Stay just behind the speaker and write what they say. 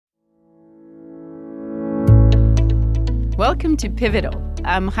Welcome to Pivotal.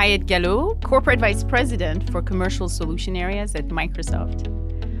 I'm Hayat Gallo, Corporate Vice President for Commercial Solution Areas at Microsoft.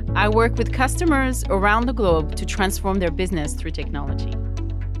 I work with customers around the globe to transform their business through technology.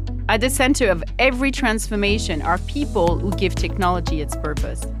 At the center of every transformation are people who give technology its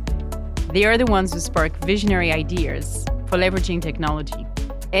purpose. They are the ones who spark visionary ideas for leveraging technology.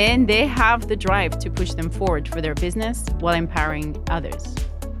 And they have the drive to push them forward for their business while empowering others.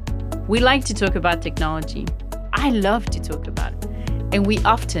 We like to talk about technology. I love to talk about it. And we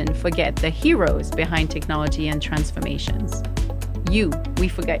often forget the heroes behind technology and transformations. We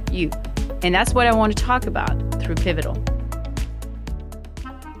forget you. And that's what I want to talk about through Pivotal.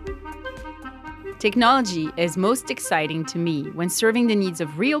 Technology is most exciting to me when serving the needs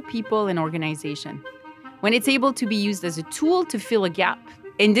of real people and organizations. When it's able to be used as a tool to fill a gap.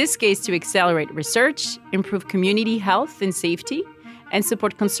 In this case, to accelerate research, improve community health and safety, and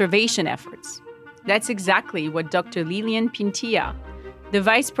support conservation efforts. That's exactly what Dr. Lilian Pintea, the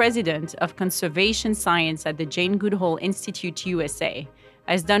Vice President of Conservation Science at the Jane Goodall Institute USA,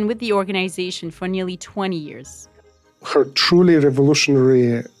 has done with the organization for nearly 20 years. Her truly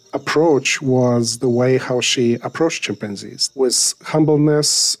revolutionary approach was the way how she approached chimpanzees. With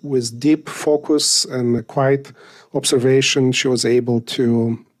humbleness, with deep focus and quiet observation, she was able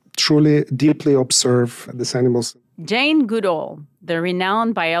to truly deeply observe these animals. Jane Goodall, the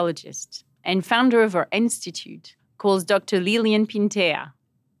renowned biologist and founder of our institute, calls Dr. Lilian Pintea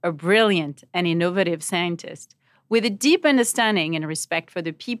a brilliant and innovative scientist with a deep understanding and respect for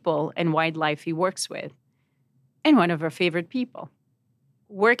the people and wildlife he works with, and one of her favorite people.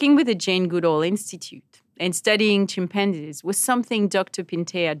 Working with the Jane Goodall Institute and studying chimpanzees was something Dr.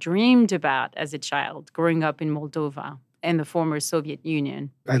 Pintea dreamed about as a child growing up in Moldova and the former Soviet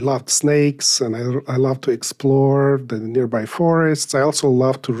Union. I loved snakes and I loved to explore the nearby forests. I also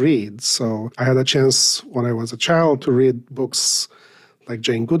loved to read. So I had a chance when I was a child to read books like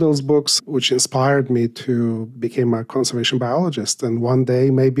Jane Goodall's books, which inspired me to become a conservation biologist and one day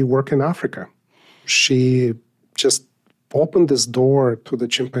maybe work in Africa. She just opened this door to the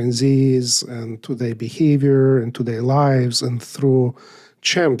chimpanzees and to their behavior and to their lives, and through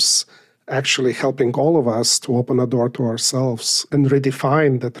chimps actually helping all of us to open a door to ourselves and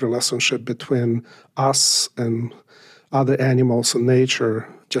redefine that relationship between us and other animals and nature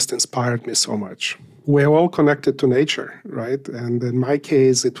just inspired me so much. We're all connected to nature, right? And in my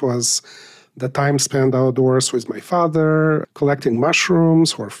case, it was the time spent outdoors with my father, collecting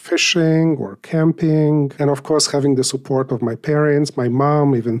mushrooms or fishing or camping. And of course, having the support of my parents. My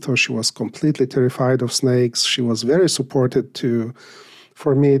mom, even though she was completely terrified of snakes, she was very supportive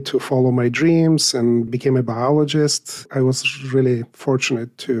for me to follow my dreams and became a biologist. I was really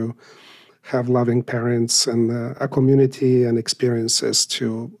fortunate to have loving parents and a community and experiences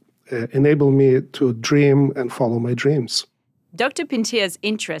to enable me to dream and follow my dreams. Dr. Pintea's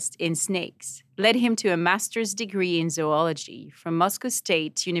interest in snakes led him to a master's degree in zoology from Moscow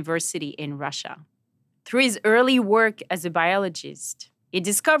State University in Russia. Through his early work as a biologist, he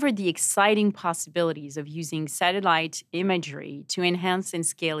discovered the exciting possibilities of using satellite imagery to enhance and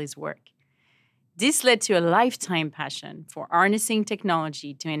scale his work. This led to a lifetime passion for harnessing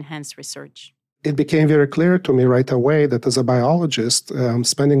technology to enhance research. It became very clear to me right away that as a biologist,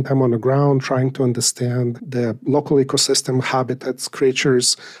 spending time on the ground, trying to understand the local ecosystem, habitats,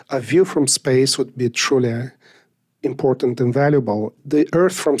 creatures, a view from space would be truly important and valuable. The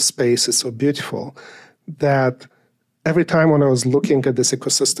Earth from space is so beautiful that every time when I was looking at these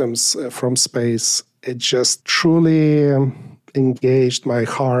ecosystems from space, it just truly engaged my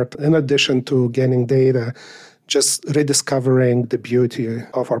heart. In addition to gaining data, just rediscovering the beauty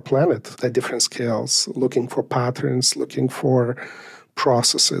of our planet at different scales, looking for patterns, looking for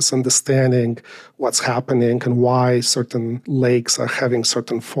processes, understanding what's happening and why certain lakes are having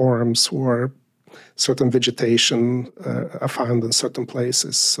certain forms or certain vegetation are found in certain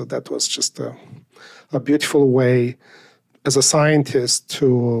places. So that was just a beautiful way as a scientist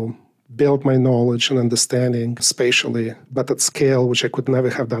to build my knowledge and understanding spatially, but at scale, which I could never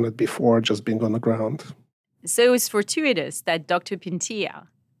have done it before, just being on the ground. So it was fortuitous that Dr. Pintea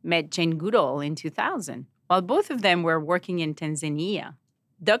met Jane Goodall in 2000, while both of them were working in Tanzania.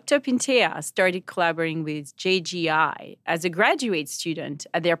 Dr. Pintea started collaborating with JGI as a graduate student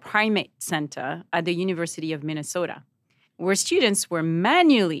at their primate center at the University of Minnesota, where students were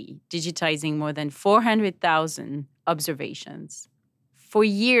manually digitizing more than 400,000 observations. For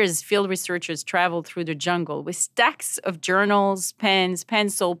years, field researchers traveled through the jungle with stacks of journals, pens,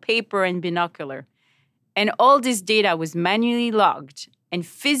 pencil, paper, and binocular. And all this data was manually logged and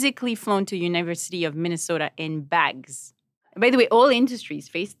physically flown to University of Minnesota in bags. By the way, all industries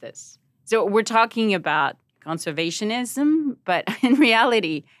face this. So we're talking about conservationism, but in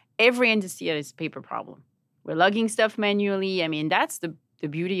reality, every industry has a paper problem. We're logging stuff manually. I mean, that's the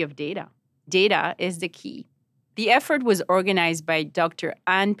beauty of data. Data is the key. The effort was organized by Dr.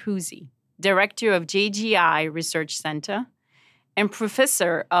 Anne Pusey, director of JGI Research Center and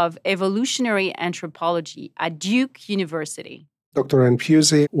professor of evolutionary anthropology at Duke University. Dr. Anne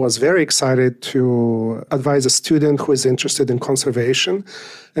Pusey was very excited to advise a student who is interested in conservation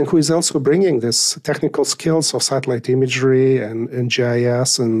and who is also bringing this technical skills of satellite imagery and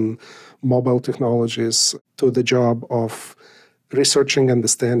GIS and mobile technologies to the job of researching,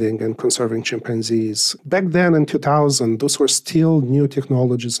 understanding, and conserving chimpanzees. Back then in 2000, those were still new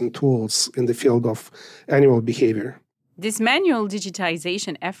technologies and tools in the field of animal behavior. This manual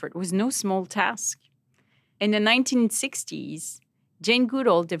digitization effort was no small task. In the 1960s, Jane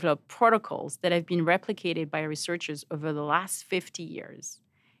Goodall developed protocols that have been replicated by researchers over the last 50 years,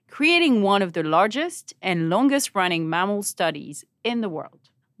 creating one of the largest and longest-running mammal studies in the world.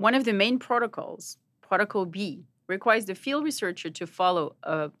 One of the main protocols, Protocol B, requires the field researcher to follow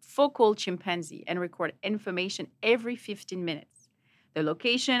a focal chimpanzee and record information every 15 minutes. The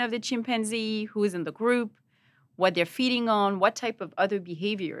location of the chimpanzee, who is in the group, what they're feeding on, what type of other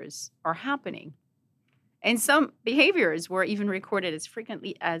behaviors are happening. And some behaviors were even recorded as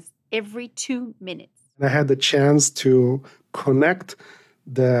frequently as every 2 minutes. I had the chance to connect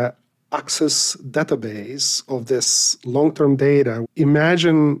the Access database of this long-term data.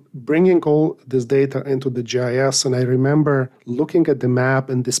 Imagine bringing all this data into the GIS, and I remember looking at the map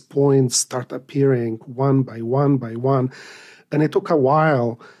and these points start appearing one by one by one. And it took a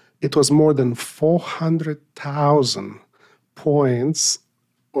while. It was more than 400,000 points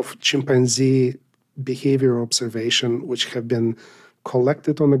of chimpanzee behavior observation, which have been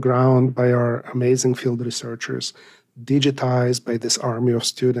collected on the ground by our amazing field researchers, digitized by this army of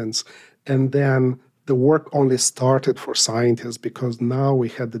students. And then the work only started for scientists because now we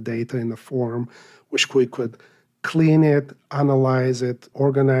had the data in a form which we could clean it, analyze it,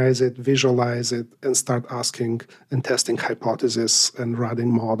 organize it, visualize it, and start asking and testing hypotheses and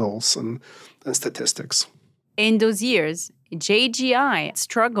running models and statistics. In those years, JGI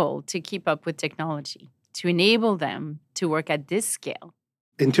struggled to keep up with technology, to enable them to work at this scale.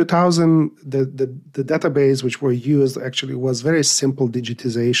 In 2000, the database which were used actually was very simple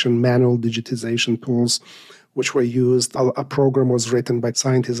digitization, manual digitization tools, which were used. A program was written by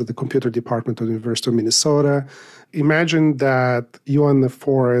scientists at the computer department of the University of Minnesota. Imagine that you're in the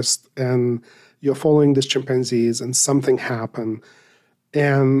forest and you're following these chimpanzees and something happened,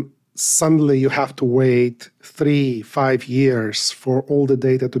 and suddenly you have to wait 3-5 years for all the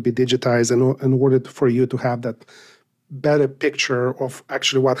data to be digitized in order for you to have that better picture of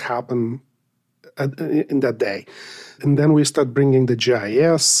actually what happened in that day. And then we start bringing the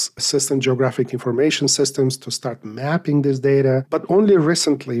GIS system, geographic information systems, to start mapping this data. But only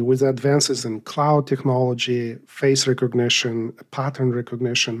recently, with advances in cloud technology, face recognition, pattern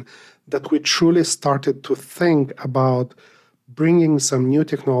recognition, that we truly started to think about bringing some new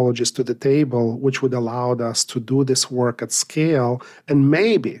technologies to the table, which would allow us to do this work at scale and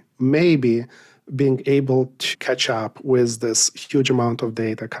maybe being able to catch up with this huge amount of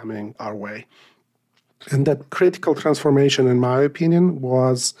data coming our way. And that critical transformation, in my opinion,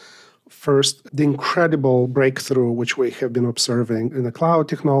 was first the incredible breakthrough which we have been observing in the cloud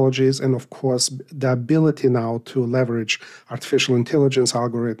technologies, and of course the ability now to leverage artificial intelligence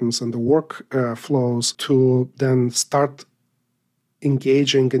algorithms and the workflows to then start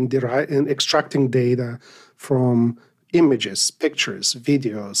engaging in extracting data from images, pictures,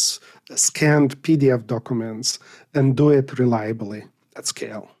 videos, scanned PDF documents, and do it reliably at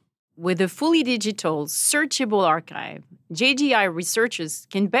scale. With a fully digital, searchable archive, JGI researchers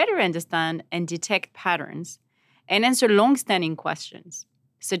can better understand and detect patterns and answer long-standing questions,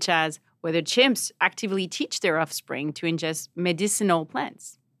 such as whether chimps actively teach their offspring to ingest medicinal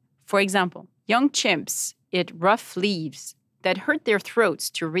plants. For example, young chimps eat rough leaves that hurt their throats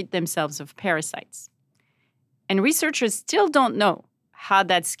to rid themselves of parasites. And researchers still don't know how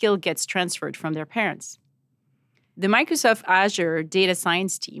that skill gets transferred from their parents. The Microsoft Azure data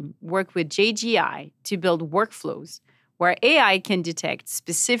science team worked with JGI to build workflows where AI can detect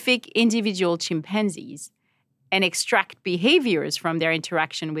specific individual chimpanzees and extract behaviors from their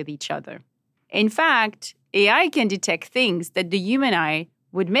interaction with each other. In fact, AI can detect things that the human eye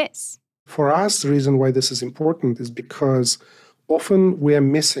would miss. For us, the reason why this is important is because often we are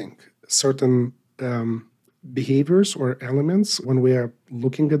missing certain behaviors or elements when we are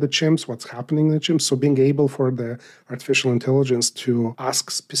looking at the chimps, what's happening in the chimps. So being able for the artificial intelligence to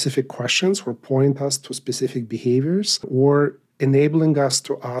ask specific questions or point us to specific behaviors, or enabling us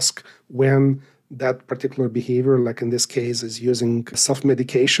to ask when that particular behavior, like in this case, is using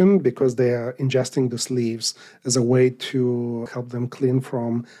self-medication because they are ingesting those leaves as a way to help them clean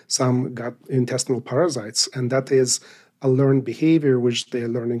from some gut intestinal parasites. And that is a learned behavior which they're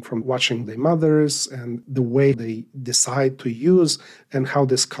learning from watching their mothers, and the way they decide to use and how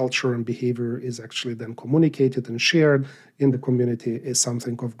this culture and behavior is actually then communicated and shared in the community is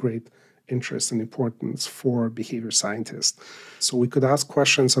something of great interest and importance for behavior scientists. So we could ask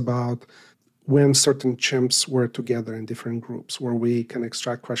questions about when certain chimps were together in different groups, where we can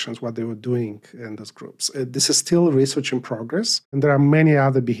extract questions what they were doing in those groups. This is still research in progress, and there are many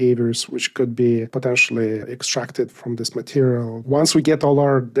other behaviors which could be potentially extracted from this material. Once we get all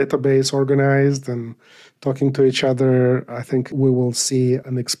our database organized and talking to each other, I think we will see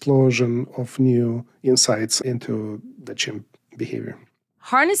an explosion of new insights into the chimp behavior.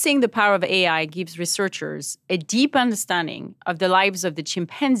 Harnessing the power of AI gives researchers a deep understanding of the lives of the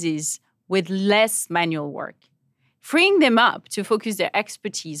chimpanzees with less manual work, freeing them up to focus their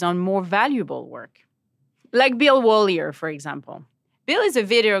expertise on more valuable work. Like Bill Wallier, for example. Bill is a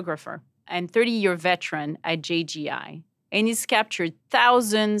videographer and 30-year veteran at JGI, and he's captured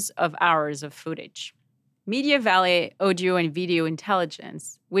thousands of hours of footage. Media Valley Audio and Video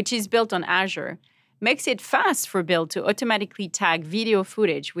Intelligence, which is built on Azure, makes it fast for Bill to automatically tag video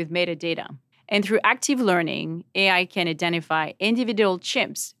footage with metadata. And through active learning, AI can identify individual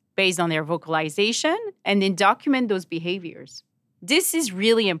chimps based on their vocalization and then document those behaviors. This is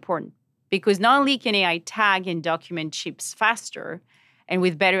really important because not only can AI tag and document chimps faster and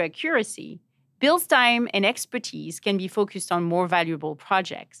with better accuracy, Bill's time and expertise can be focused on more valuable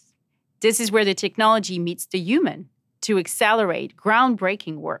projects. This is where the technology meets the human to accelerate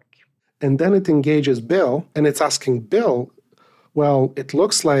groundbreaking work. And then it engages Bill, and it's asking Bill, well, it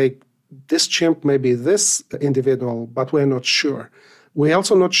looks like this chimp may be this individual, but we're not sure. We're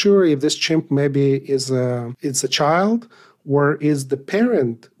also not sure if this chimp maybe is a child or is the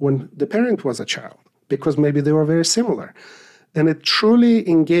parent when the parent was a child, because maybe they were very similar. And it truly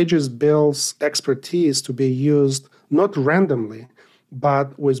engages Bill's expertise to be used not randomly,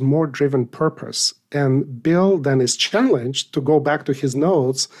 but with more driven purpose. And Bill then is challenged to go back to his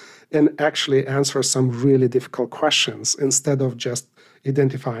notes and actually answer some really difficult questions instead of just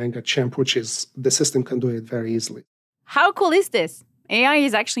identifying a chimp, which is the system can do it very easily. How cool is this? AI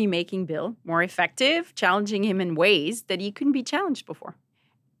is actually making Bill more effective, challenging him in ways that he couldn't be challenged before.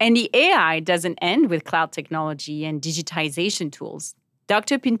 And the AI doesn't end with cloud technology and digitization tools.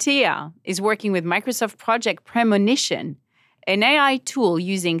 Dr. Pintea is working with Microsoft Project Premonition, an AI tool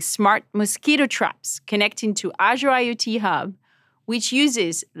using smart mosquito traps connecting to Azure IoT Hub, which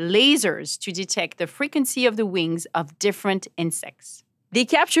uses lasers to detect the frequency of the wings of different insects. They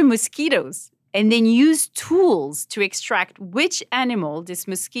capture mosquitoes and then use tools to extract which animal this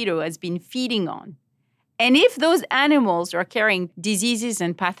mosquito has been feeding on, and if those animals are carrying diseases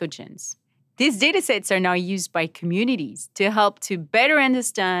and pathogens. These datasets are now used by communities to help to better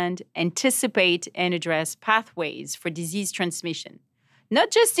understand, anticipate, and address pathways for disease transmission, not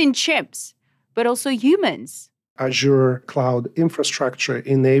just in chimps, but also humans. Azure cloud infrastructure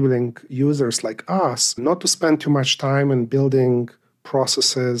enabling users like us not to spend too much time in building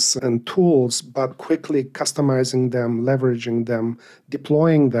processes and tools, but quickly customizing them, leveraging them,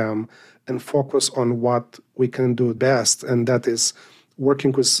 deploying them, and focus on what we can do best. And that is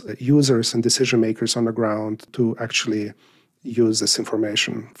working with users and decision makers on the ground to actually use this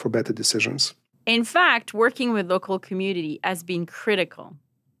information for better decisions. In fact, working with local community has been critical.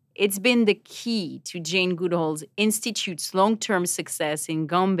 It's been the key to Jane Goodall's Institute's long-term success in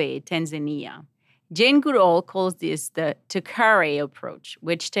Gombe, Tanzania. Jane Goodall calls this the Takare approach,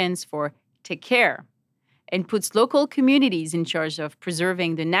 which stands for take care, and puts local communities in charge of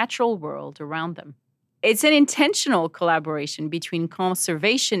preserving the natural world around them. It's an intentional collaboration between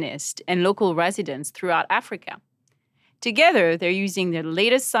conservationists and local residents throughout Africa. Together, they're using the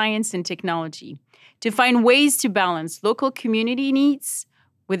latest science and technology to find ways to balance local community needs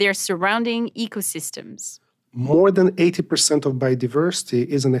with their surrounding ecosystems. More than 80% of biodiversity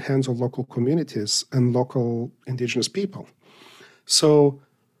is in the hands of local communities and local indigenous people. So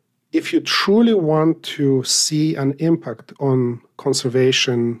if you truly want to see an impact on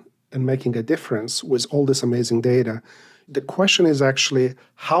conservation and making a difference with all this amazing data, the question is actually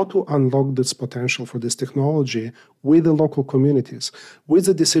how to unlock this potential for this technology with the local communities, with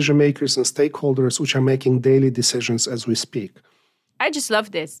the decision makers and stakeholders which are making daily decisions as we speak. I just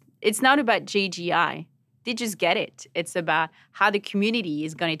love this. It's not about JGI. They just get it. It's about how the community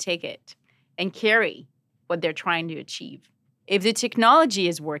is going to take it and carry what they're trying to achieve. If the technology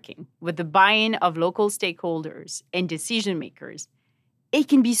is working with the buy-in of local stakeholders and decision makers, it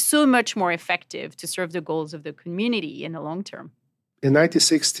can be so much more effective to serve the goals of the community in the long term. In the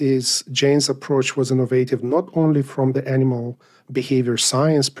 1960s, Jane's approach was innovative not only from the animal behavior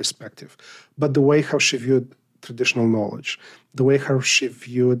science perspective, but the way how she viewed traditional knowledge, the way how she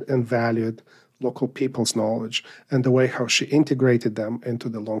viewed and valued local people's knowledge, and the way how she integrated them into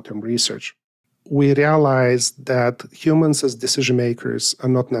the long-term research. We realized that humans as decision makers are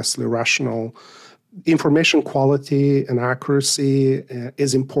not necessarily rational. Information quality and accuracy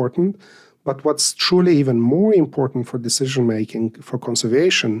is important, but what's truly even more important for decision making, for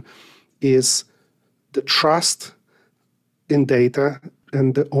conservation, is the trust in data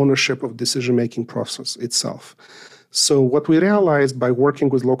and the ownership of decision-making process itself. So what we realized by working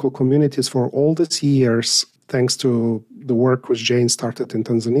with local communities for all these years, thanks to the work which Jane started in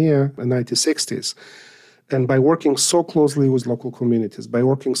Tanzania in the 1960s, and by working so closely with local communities, by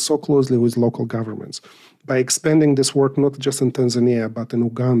working so closely with local governments, by expanding this work not just in Tanzania, but in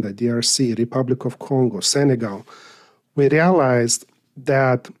Uganda, DRC, Republic of Congo, Senegal, we realized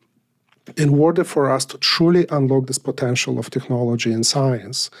that in order for us to truly unlock this potential of technology and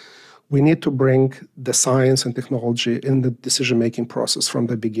science, we need to bring the science and technology in the decision-making process from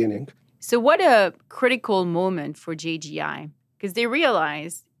the beginning. So what a critical moment for JGI, because they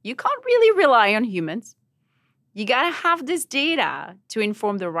realize you can't really rely on humans. You got to have this data to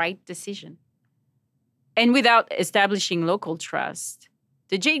inform the right decision. And without establishing local trust,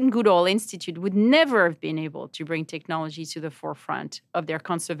 the Jane Goodall Institute would never have been able to bring technology to the forefront of their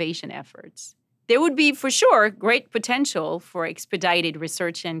conservation efforts. There would be, for sure, great potential for expedited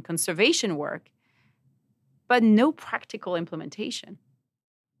research and conservation work, but no practical implementation.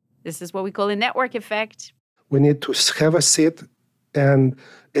 This is what we call a network effect. We need to have a seat, and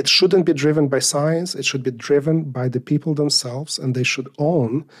it shouldn't be driven by science. It should be driven by the people themselves, and they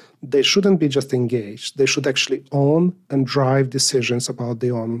shouldn't be just engaged. They should actually own and drive decisions about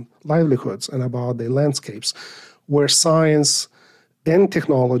their own livelihoods and about their landscapes, where science and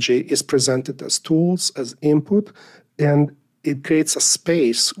technology is presented as tools, as input, and it creates a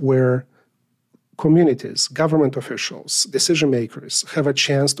space where communities, government officials, decision makers have a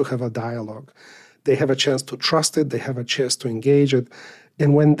chance to have a dialogue. They have a chance to trust it. They have a chance to engage it.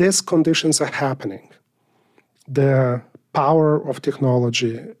 And when these conditions are happening, the power of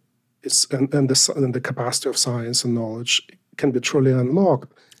technology and the capacity of science and knowledge can be truly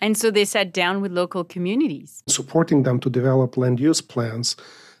unlocked. And so they sat down with local communities, supporting them to develop land use plans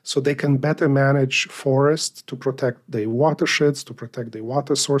so they can better manage forests to protect their watersheds, to protect their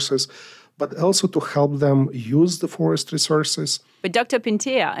water sources, but also to help them use the forest resources. But Dr.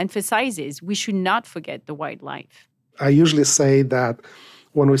 Pintea emphasizes we should not forget the wildlife. I usually say that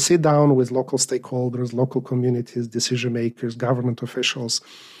when we sit down with local stakeholders, local communities, decision makers, government officials,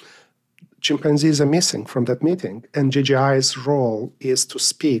 chimpanzees are missing from that meeting. And JGI's role is to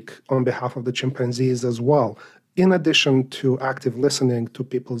speak on behalf of the chimpanzees as well, in addition to active listening to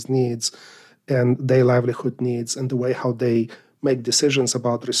people's needs and their livelihood needs and the way how they make decisions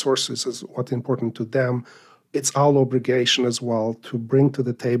about resources is what's important to them. It's our obligation as well to bring to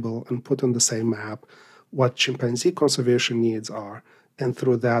the table and put on the same map what chimpanzee conservation needs are, and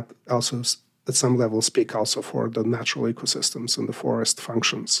through that also at some level speak also for the natural ecosystems and the forest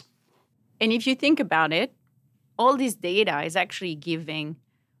functions. And if you think about it, all this data is actually giving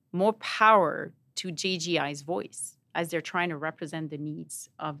more power to JGI's voice as they're trying to represent the needs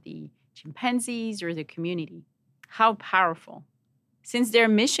of the chimpanzees or the community. How powerful. Since their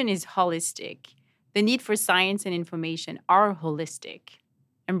mission is holistic, the need for science and information are holistic.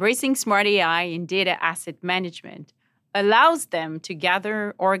 Embracing smart AI in data asset management allows them to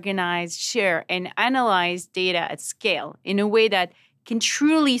gather, organize, share, and analyze data at scale in a way that can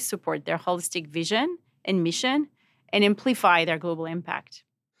truly support their holistic vision and mission and amplify their global impact.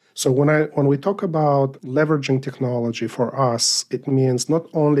 So when we talk about leveraging technology for us, it means not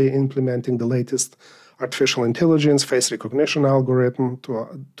only implementing the latest artificial intelligence, face recognition algorithm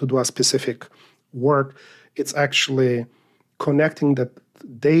to do a specific work, it's actually connecting that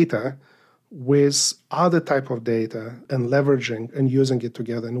data with other type of data and leveraging and using it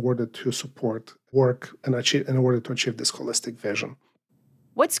together in order to support work and in order to achieve this holistic vision.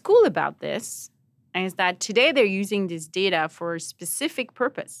 What's cool about this is that today they're using this data for a specific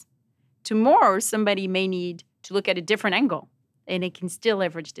purpose. Tomorrow, somebody may need to look at a different angle, and it can still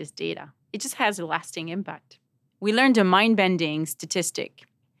leverage this data. It just has a lasting impact. We learned a mind-bending statistic.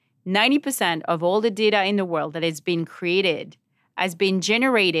 90% of all the data in the world that has been created has been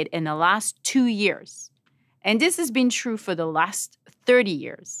generated in the last 2 years. And this has been true for the last 30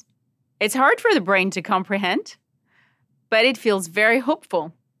 years. It's hard for the brain to comprehend, but it feels very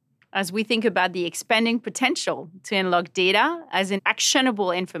hopeful. as we think about the expanding potential to unlock data as an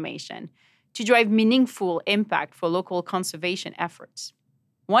actionable information to drive meaningful impact for local conservation efforts.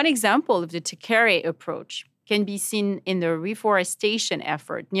 One example of the Tekere approach can be seen in the reforestation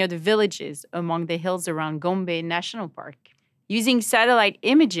effort near the villages among the hills around Gombe National Park. Using satellite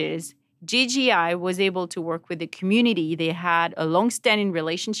images, JGI was able to work with the community they had a long-standing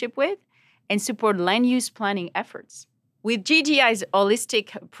relationship with and support land use planning efforts. With JGI's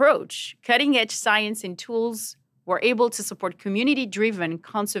holistic approach, cutting-edge science and tools were able to support community-driven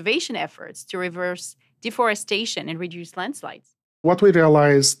conservation efforts to reverse deforestation and reduce landslides. What we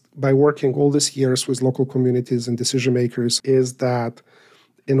realized by working all these years with local communities and decision makers is that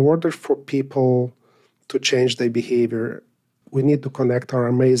in order for people to change their behavior, we need to connect our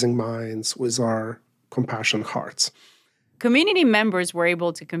amazing minds with our compassionate hearts. Community members were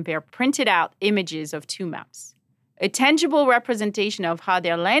able to compare printed out images of two maps, a tangible representation of how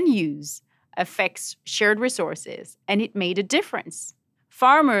their land use affects shared resources, and it made a difference.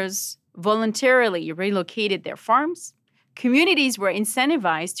 Farmers voluntarily relocated their farms. Communities were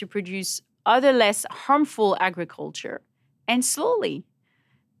incentivized to produce other less harmful agriculture, and slowly,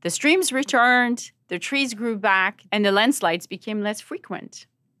 the streams returned, the trees grew back, and the landslides became less frequent.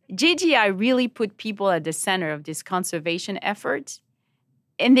 JGI really put people at the center of this conservation effort,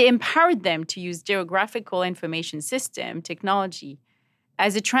 and they empowered them to use geographical information system technology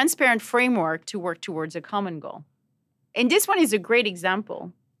as a transparent framework to work towards a common goal. And this one is a great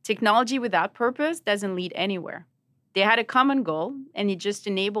example. Technology without purpose doesn't lead anywhere. They had a common goal, and it just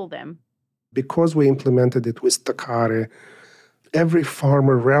enabled them. Because we implemented it with Tekere, every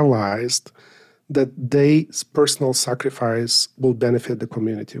farmer realized that their personal sacrifice will benefit the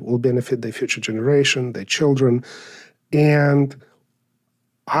community, will benefit their future generation, their children. And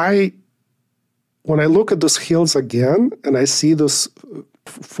when I look at those hills again and I see those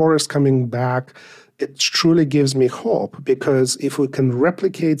forests coming back, it truly gives me hope, because if we can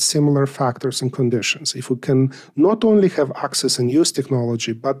replicate similar factors and conditions, if we can not only have access and use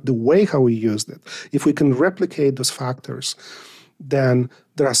technology, but the way how we used it, if we can replicate those factors, then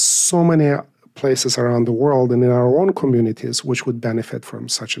there are so many places around the world and in our own communities which would benefit from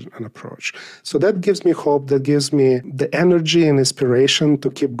such an approach. So that gives me hope, that gives me the energy and inspiration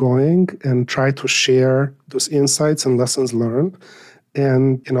to keep going and try to share those insights and lessons learned,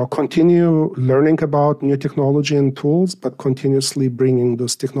 and continue learning about new technology and tools, but continuously bringing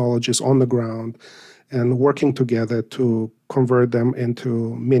those technologies on the ground and working together to convert them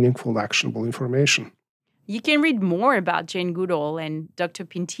into meaningful, actionable information. You can read more about Jane Goodall and Dr.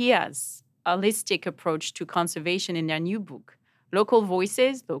 Pintea's holistic approach to conservation in their new book, Local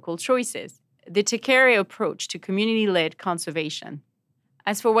Voices, Local Choices, the Tekere approach to community-led conservation.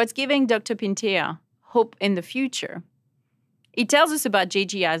 As for what's giving Dr. Pintea hope in the future, it tells us about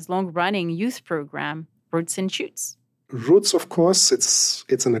JGI's long-running youth program, Roots and Shoots. Roots, of course, it's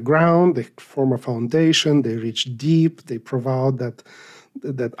in the ground. They form a foundation. They reach deep. They provide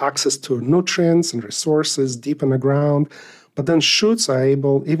that access to nutrients and resources deep in the ground. But then shoots are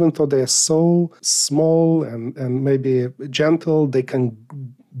able, even though they are so small and maybe gentle, they can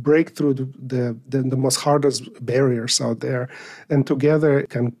break through the most hardest barriers out there, and together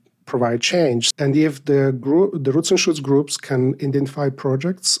can provide change. And if the Roots and Shoots groups can identify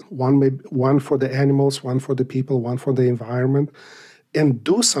projects, one for the animals, one for the people, one for the environment, and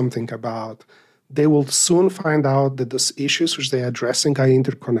do something about, they will soon find out that those issues which they are addressing are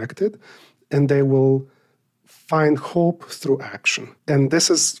interconnected, and they will find hope through action. And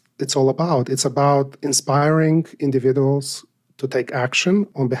it's all about. It's about inspiring individuals to take action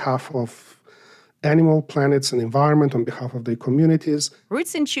on behalf of animal, planets, and environment, on behalf of their communities.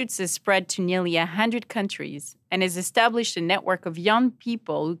 Roots and Shoots is spread to nearly 100 countries and has established a network of young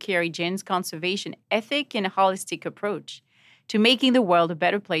people who carry Jane's conservation ethic and holistic approach to making the world a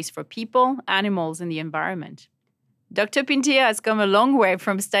better place for people, animals, and the environment. Dr. Pintea has come a long way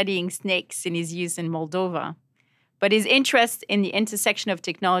from studying snakes in his youth in Moldova, but his interest in the intersection of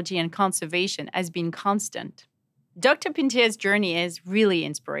technology and conservation has been constant. Dr. Pintea's journey is really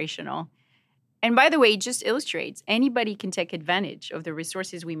inspirational. And by the way, it just illustrates anybody can take advantage of the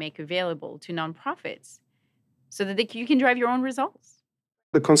resources we make available to nonprofits so that you can drive your own results.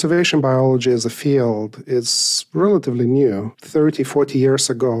 The conservation biology as a field is relatively new. 30, 40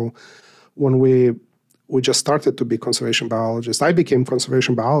 years ago, when we just started to be conservation biologists, I became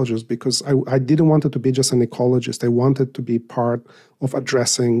conservation biologist because I didn't want it to be just an ecologist. I wanted to be part of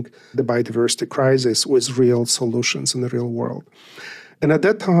addressing the biodiversity crisis with real solutions in the real world. And at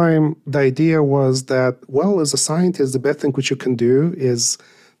that time, the idea was that, well, as a scientist, the best thing which you can do is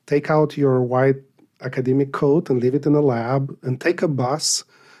take out your white academic coat and leave it in a lab and take a bus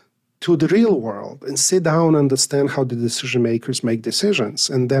to the real world and sit down and understand how the decision makers make decisions,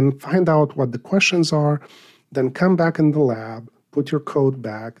 and then find out what the questions are, then come back in the lab, put your code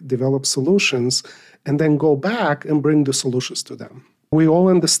back, develop solutions, and then go back and bring the solutions to them. We all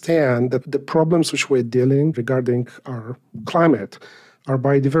understand that the problems which we're dealing regarding our climate, our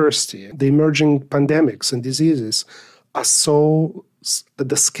biodiversity, the emerging pandemics and diseases are so,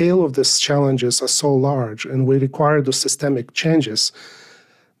 the scale of these challenges are so large, and we require those systemic changes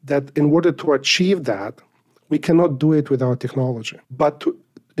that in order to achieve that, we cannot do it without technology. But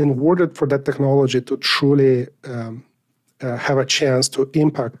in order for that technology to truly have a chance to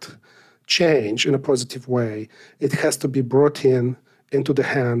impact change in a positive way, it has to be brought into the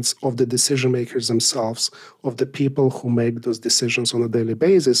hands of the decision makers themselves, of the people who make those decisions on a daily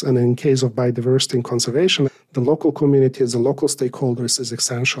basis. And in case of biodiversity and conservation, the local communities, the local stakeholders is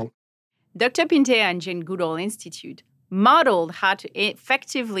essential. Dr. Pintea and Jane Goodall Institute modeled how to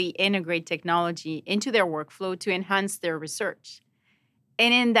effectively integrate technology into their workflow to enhance their research.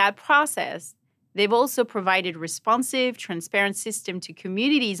 And in that process, they've also provided responsive, transparent system to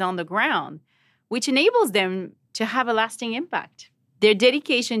communities on the ground, which enables them to have a lasting impact. Their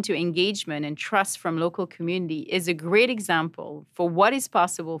dedication to engagement and trust from local community is a great example for what is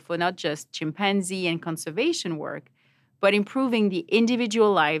possible for not just chimpanzee and conservation work, but improving the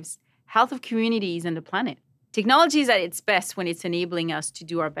individual lives, health of communities, and the planet. Technology is at its best when it's enabling us to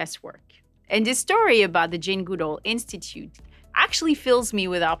do our best work. And this story about the Jane Goodall Institute actually fills me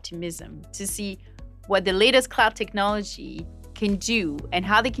with optimism to see what the latest cloud technology can do and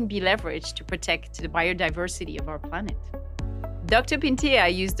how they can be leveraged to protect the biodiversity of our planet. Dr.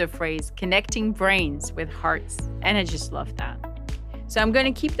 Pintea used the phrase connecting brains with hearts, and I just love that. So I'm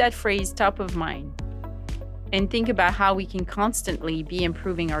going to keep that phrase top of mind and think about how we can constantly be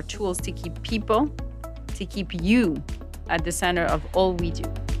improving our tools to keep people, to keep you at the center of all we do.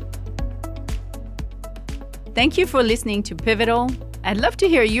 Thank you for listening to Pivotal. I'd love to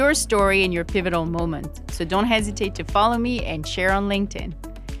hear your story and your pivotal moment, so don't hesitate to follow me and share on LinkedIn.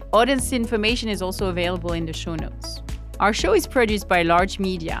 Audience information is also available in the show notes. Our show is produced by Large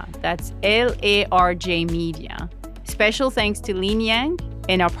Media, that's LARJ Media. Special thanks to Lin Yang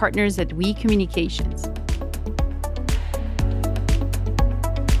and our partners at We Communications.